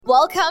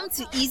Welcome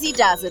to Easy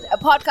Does It, a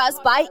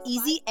podcast by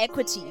Easy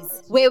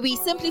Equities, where we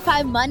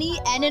simplify money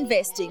and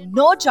investing.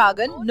 No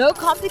jargon, no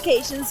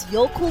complications,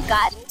 your cool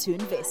guide to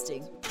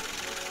investing.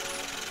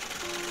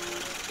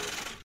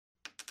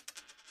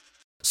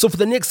 So for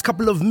the next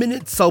couple of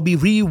minutes, I'll be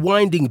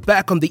rewinding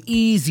back on the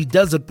Easy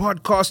Does It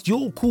podcast,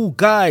 your cool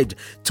guide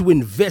to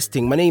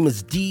investing. My name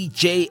is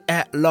DJ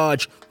at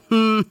Large.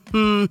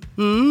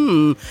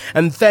 And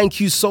thank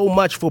you so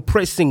much for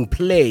pressing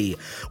play.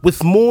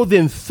 With more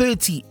than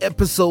 30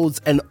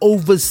 episodes and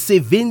over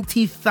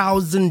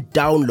 70,000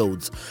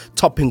 downloads,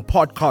 topping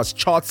podcast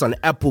charts on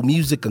Apple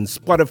Music and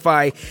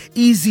Spotify,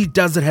 Easy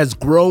Does It has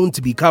grown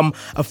to become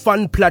a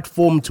fun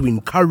platform to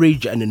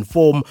encourage and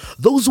inform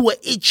those who are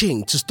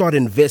itching to start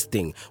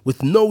investing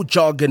with no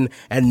jargon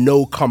and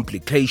no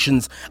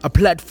complications, a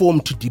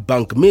platform to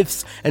debunk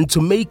myths and to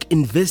make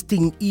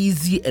investing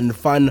easy and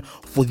fun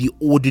for the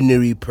ordinary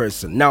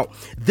person. Now,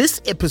 this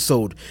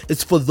episode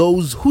is for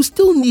those who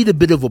still need a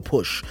bit of a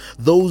push,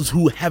 those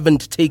who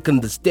haven't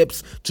taken the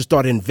steps to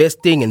start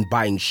investing and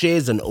buying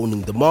shares and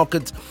owning the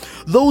market,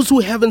 those who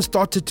haven't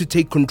started to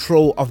take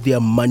control of their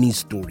money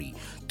story.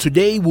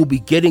 Today, we'll be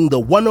getting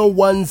the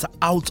 101s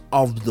out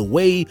of the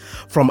way,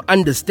 from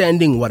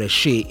understanding what a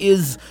share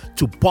is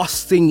to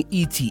bossing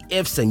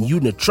ETFs and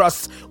unit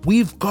trusts.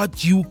 We've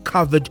got you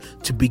covered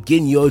to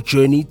begin your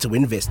journey to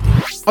investing.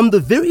 On the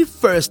very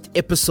first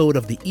episode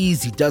of the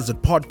Easy Does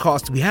It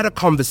podcast, we had a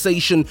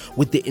conversation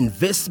with the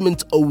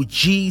investment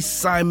OG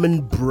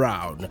Simon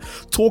Brown,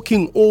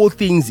 talking all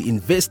things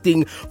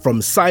investing,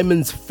 from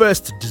Simon's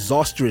first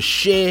disastrous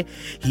share,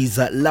 his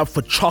love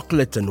for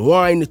chocolate and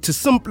wine, to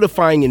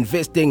simplifying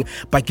investing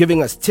by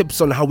giving us tips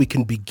on how we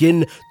can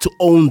begin to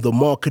own the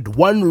market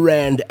 1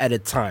 rand at a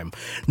time.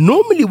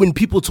 Normally, when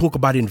people talk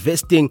about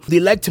investing, they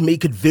like to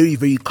make it very,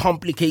 very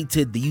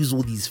complicated. They use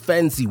all these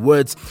fancy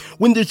words,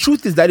 when the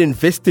truth is that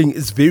investing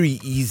is very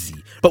easy,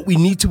 but we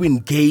need to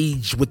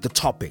engage with the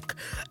topic.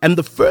 And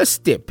the first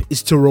step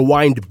is to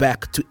rewind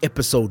back to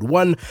episode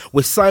 1,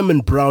 where Simon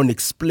Brown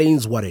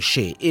explains what a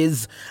share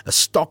is, a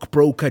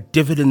stockbroker,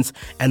 dividends,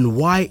 and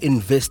why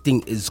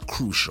investing is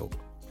crucial.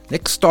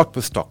 Let's start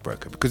with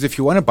stockbroker, because if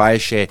you want to buy a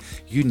share,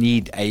 you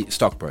need a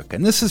stockbroker.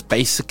 And this is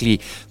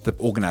basically the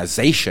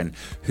organization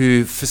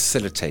who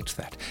facilitates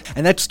that.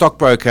 And that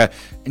stockbroker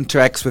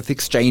interacts with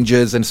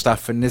exchanges and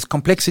stuff, and there's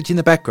complexity in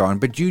the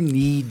background, but you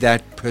need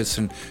that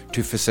person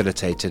to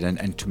facilitate it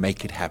and to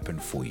make it happen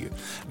for you.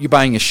 You're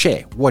buying a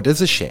share. What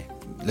is a share?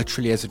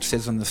 Literally, as it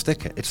says on the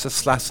sticker, it's a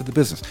slice of the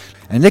business.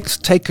 And let's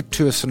take it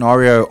to a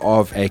scenario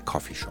of a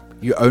coffee shop.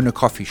 You own a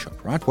coffee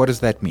shop, right? What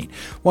does that mean?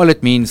 Well,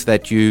 it means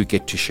that you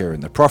get to share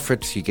in the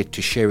profits, you get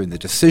to share in the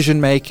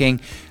decision making,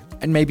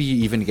 and maybe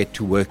you even get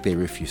to work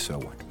there if you so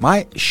want.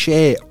 My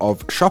share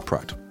of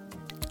Shoprite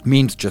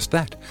means just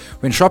that.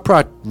 When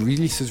Shoprite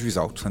releases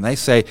results and they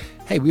say,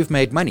 hey, we've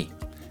made money,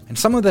 and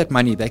some of that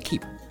money they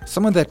keep,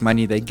 some of that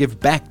money they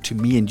give back to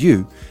me and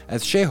you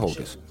as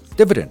shareholders.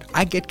 Dividend,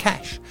 I get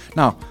cash.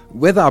 Now,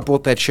 whether I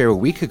bought that share a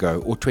week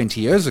ago or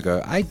 20 years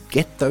ago, I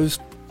get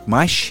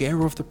my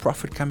share of the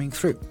profit coming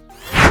through.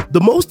 The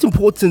most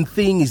important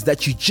thing is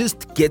that you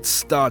just get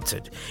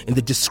started. In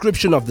the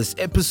description of this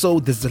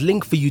episode, there's a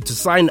link for you to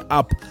sign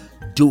up.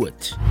 Do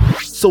it.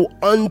 So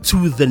on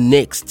to the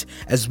next,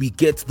 as we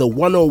get the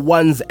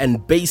 101s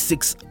and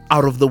basics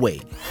out of the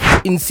way.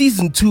 In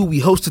season 2,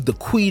 we hosted the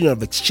queen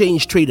of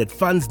exchange traded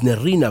funds,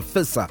 Nerina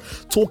Visser,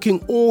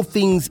 talking all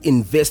things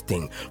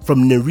investing,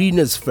 from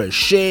Nerina's first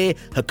share,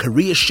 her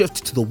career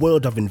shift to the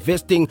world of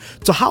investing,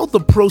 to how the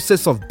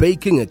process of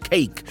baking a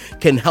cake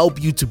can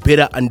help you to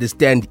better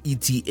understand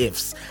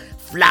ETFs,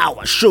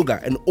 flour,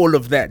 sugar, and all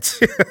of that.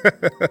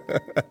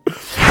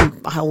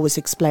 I always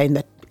explain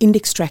that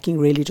index tracking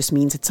really just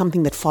means it's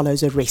something that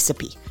follows a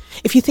recipe.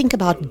 If you think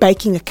about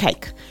baking a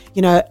cake,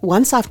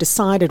 once I've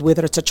decided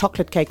whether it's a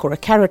chocolate cake or a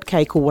carrot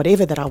cake or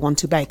whatever that I want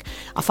to bake,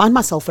 I find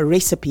myself a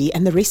recipe,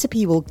 and the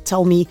recipe will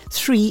tell me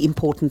 3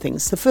 important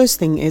things. The first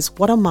thing is,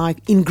 what are my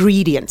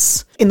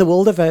ingredients? In the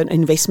world of an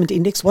investment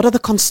index, what are the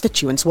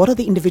constituents? What are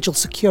the individual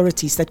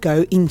securities that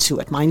go into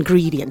it, my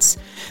ingredients?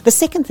 The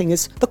second thing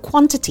is the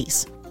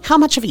quantities. How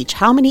much of each?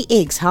 How many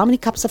eggs? How many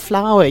cups of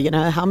flour?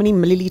 How many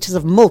milliliters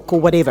of milk or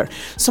whatever?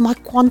 So my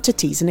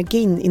quantities, and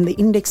again, in the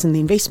index and the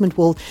investment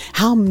world,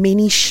 how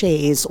many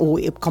shares or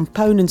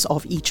components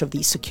of each of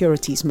these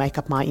securities make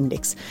up my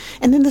index?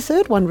 And then the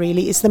third one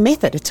really is the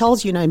method. It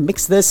tells you,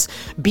 mix this,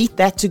 beat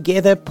that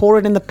together, pour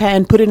it in the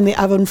pan, put it in the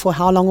oven for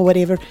how long or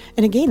whatever.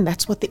 And again,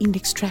 that's what the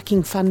index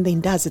tracking fund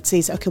then does. It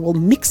says, okay, we'll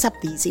mix up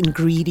these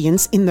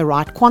ingredients in the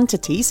right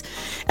quantities.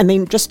 And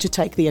then, just to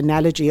take the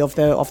analogy of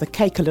the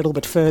cake a little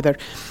bit further,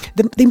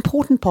 the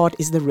important part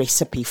is the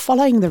recipe,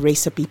 following the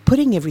recipe,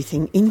 putting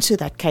everything into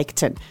that cake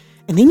tin.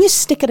 and then you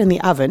stick it in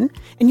the oven,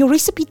 and your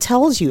recipe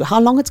tells you how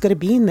long it's going to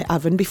be in the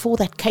oven before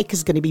that cake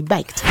is going to be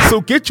baked.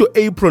 So get your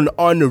apron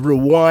on,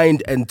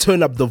 rewind, and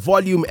turn up the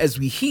volume as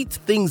we heat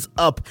things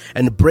up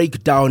and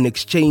break down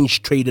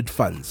exchange-traded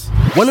funds.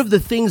 One of the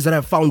things that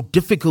I've found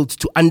difficult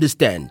to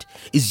understand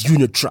is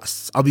unit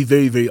trusts. I'll be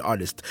very, very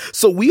honest.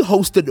 So we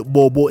hosted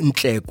Bobo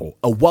Ntleko,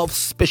 a wealth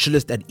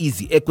specialist at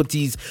Easy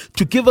Equities,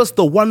 to give us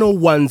the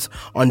 101s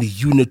on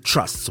unit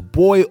trusts.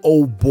 Boy,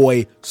 oh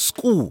boy,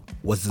 school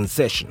was in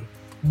session.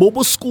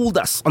 Bobo schooled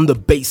us on the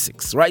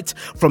basics, right?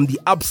 From the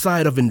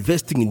upside of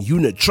investing in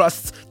unit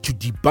trusts to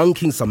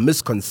debunking some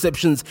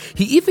misconceptions.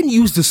 He even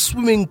used the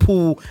swimming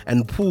pool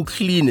and pool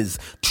cleaners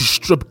to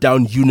strip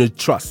down unit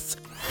trusts.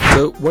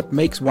 So what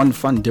makes one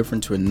fund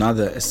different to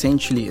another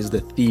essentially is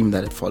the theme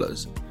that it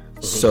follows.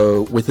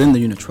 So within the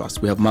unit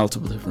trust, we have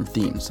multiple different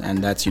themes,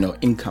 and that's,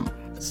 income.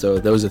 So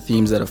those are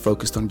themes that are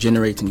focused on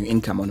generating you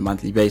income on a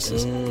monthly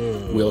basis.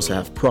 We also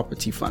have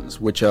property funds,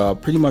 which are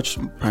pretty much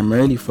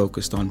primarily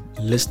focused on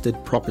listed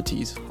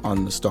properties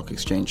on the stock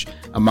exchange,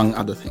 among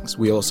other things.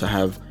 We also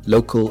have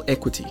local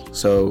equity.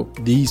 So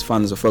these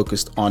funds are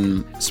focused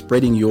on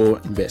spreading your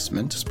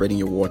investment, spreading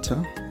your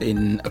water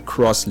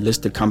across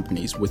listed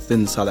companies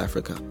within South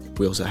Africa.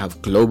 We also have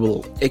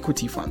global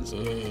equity funds.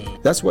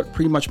 That's what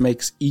pretty much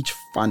makes each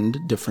fund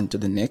different to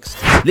the next.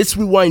 Let's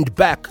rewind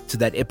back to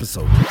that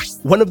episode.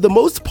 One of the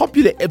most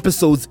popular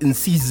episodes in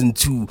season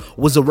 2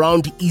 was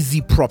around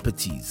easy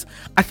properties.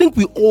 I think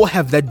we all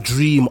have that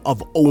dream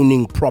of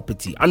owning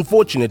property.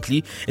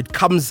 Unfortunately, it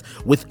comes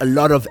with a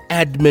lot of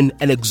admin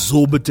and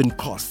exorbitant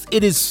costs.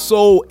 It is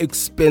so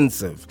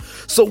expensive.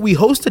 So we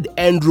hosted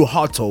Andrew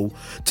Harto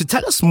to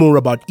tell us more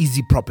about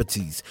easy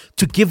properties,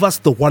 to give us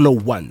the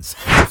 101s.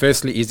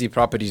 Firstly, Easy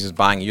Properties is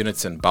buying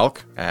units in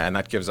bulk, and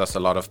that gives us a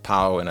lot of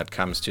power when it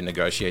comes to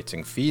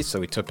negotiating fees. So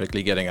we're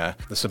typically getting a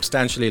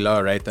substantially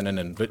lower rate than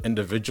an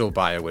individual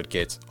buyer would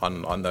get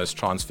on those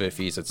transfer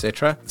fees,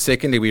 etc.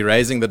 Secondly, we're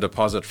raising the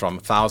deposit from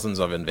thousands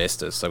of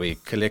investors. So we're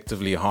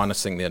collectively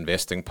harnessing the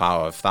investing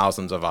power of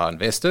thousands of our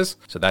investors.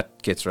 So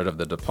that gets rid of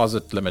the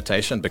deposit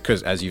limitation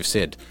because, as you've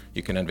said,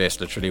 you can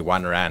invest literally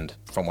R1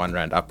 from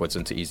R1 upwards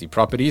into Easy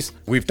Properties.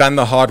 We've done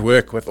the hard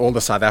work with all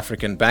the South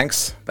African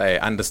banks. They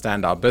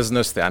understand our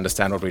business, they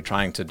understand what we're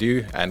trying to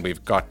do, and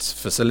we've got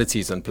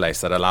facilities in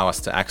place that allow us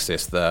to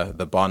access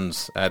the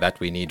bonds that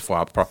we need for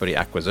our property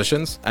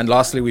acquisitions. And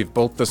lastly, we've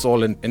built this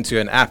all into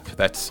an app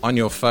that's on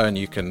your phone.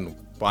 You can,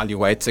 while you're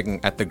waiting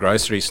at the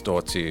grocery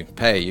store to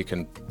pay, you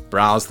can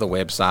browse the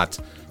website,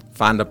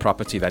 find a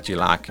property that you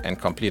like, and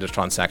complete a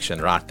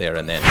transaction right there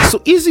and then.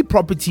 So Easy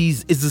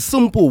Properties is a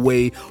simple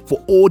way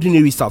for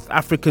ordinary South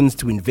Africans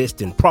to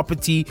invest in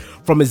property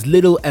from as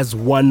little as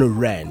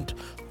R1,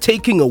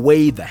 taking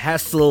away the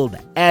hassle, the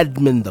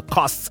admin, the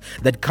costs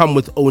that come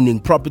with owning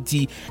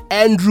property.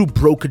 Andrew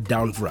broke it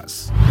down for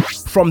us.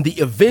 From the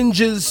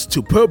Avengers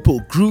to Purple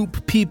Group,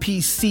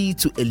 PPC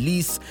to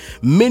Elise,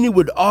 many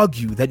would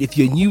argue that if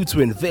you're new to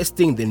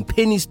investing, then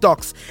penny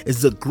stocks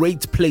is a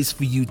great place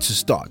for you to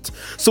start.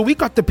 So we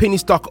got the Penny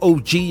Stock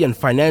OG and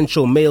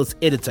Financial Mail's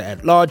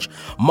editor-at-large,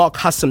 Mark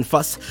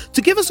Hassenfuss,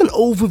 to give us an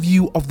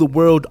overview of the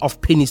world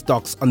of penny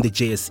stocks on the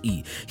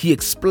JSE. He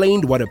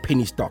explained what a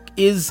penny stock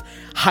is,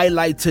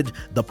 highlighted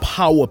the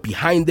power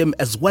behind them,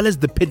 as well as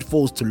the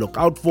pitfalls to look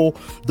out for,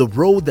 the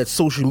role that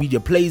social media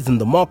plays in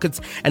the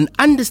markets, and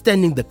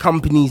understanding the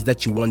companies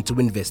that you want to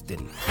invest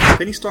in.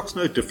 Penny stock's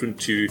no different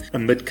to a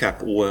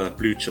mid-cap or a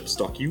blue-chip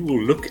stock. You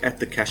will look at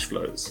the cash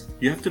flows.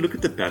 You have to look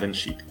at the balance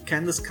sheet.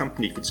 Can this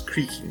company, if it's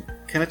creaking,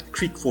 can it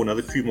creak for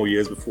another few more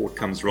years before it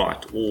comes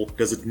right? Or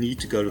does it need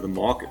to go to the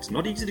market? It's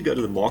not easy to go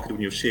to the market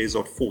when your shares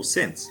are at 4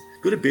 cents.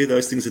 You've got to bear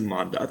those things in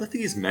mind. The other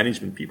thing is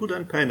management. People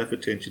don't pay enough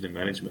attention to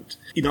management.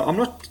 I'm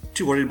not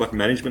too worried about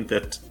management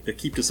that they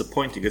keep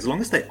disappointing. As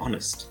long as they're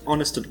honest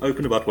and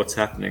open about what's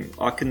happening,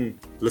 I can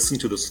listen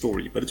to the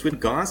story. But it's when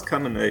guys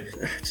come and they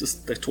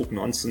talk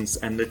nonsense,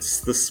 and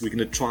it's this, we're going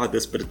to try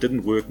this, but it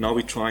didn't work, now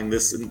we're trying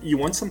this, and you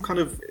want some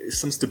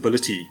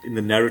stability in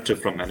the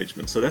narrative from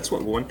management. So that's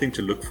one thing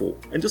to look for.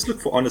 And just look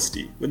for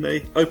honesty. When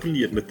they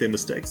openly admit their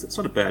mistakes, that's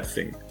not a bad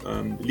thing.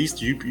 At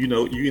least you're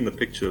in the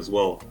picture as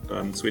well.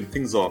 So when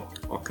things are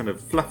kind of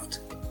fluffed,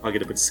 I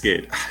get a bit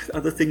scared. The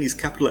other thing is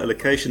capital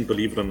allocation,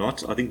 believe it or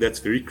not. I think that's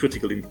very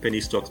critical in penny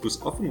stocks, because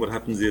often what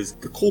happens is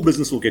the core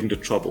business will get into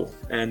trouble,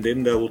 and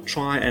then they will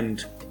try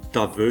and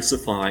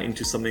diversify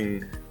into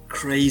something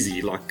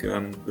crazy, like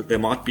that they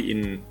might be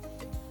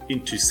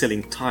into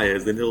selling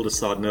tires. Then they'll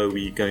decide, no,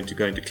 we're going to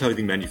go into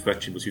clothing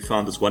manufacturing because we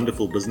found this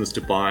wonderful business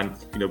to buy,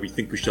 and we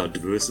think we should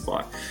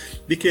diversify.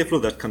 Be careful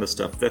of that kind of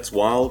stuff. That's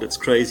wild, it's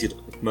crazy, it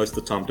most of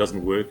the time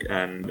doesn't work,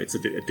 and it's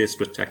a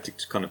desperate tactic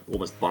to kind of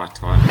almost buy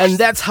time. And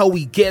that's how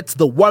we get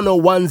the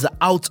 101s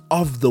out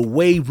of the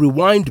way.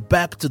 Rewind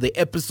back to the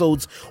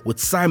episodes with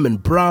Simon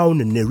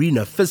Brown and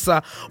Nerina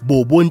Fisser,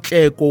 Bobo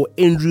Ntleko,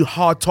 Andrew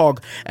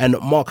Hartog, and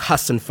Mark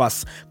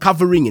Hassenfuss,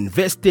 covering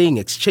investing,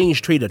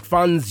 exchange-traded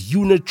funds,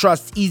 unit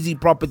trusts, Easy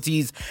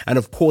Properties, and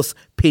of course,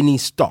 penny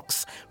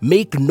stocks.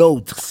 Make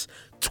notes.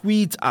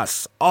 tweet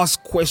us,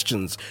 ask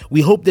questions.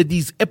 We hope that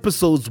these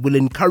episodes will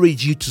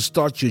encourage you to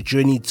start your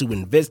journey to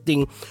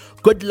investing.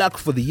 Good luck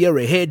for the year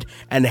ahead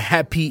and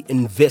happy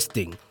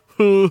investing.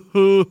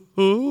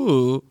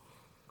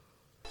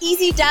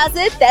 Easy does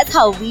it, that's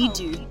how we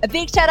do. A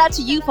big shout out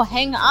to you for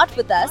hanging out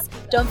with us.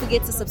 Don't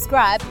forget to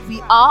subscribe. We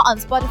are on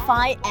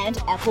Spotify and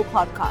Apple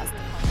Podcasts.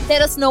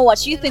 Let us know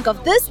what you think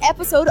of this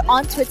episode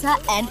on Twitter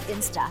and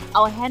Insta.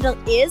 Our handle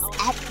is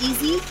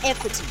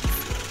 @EasyEquities.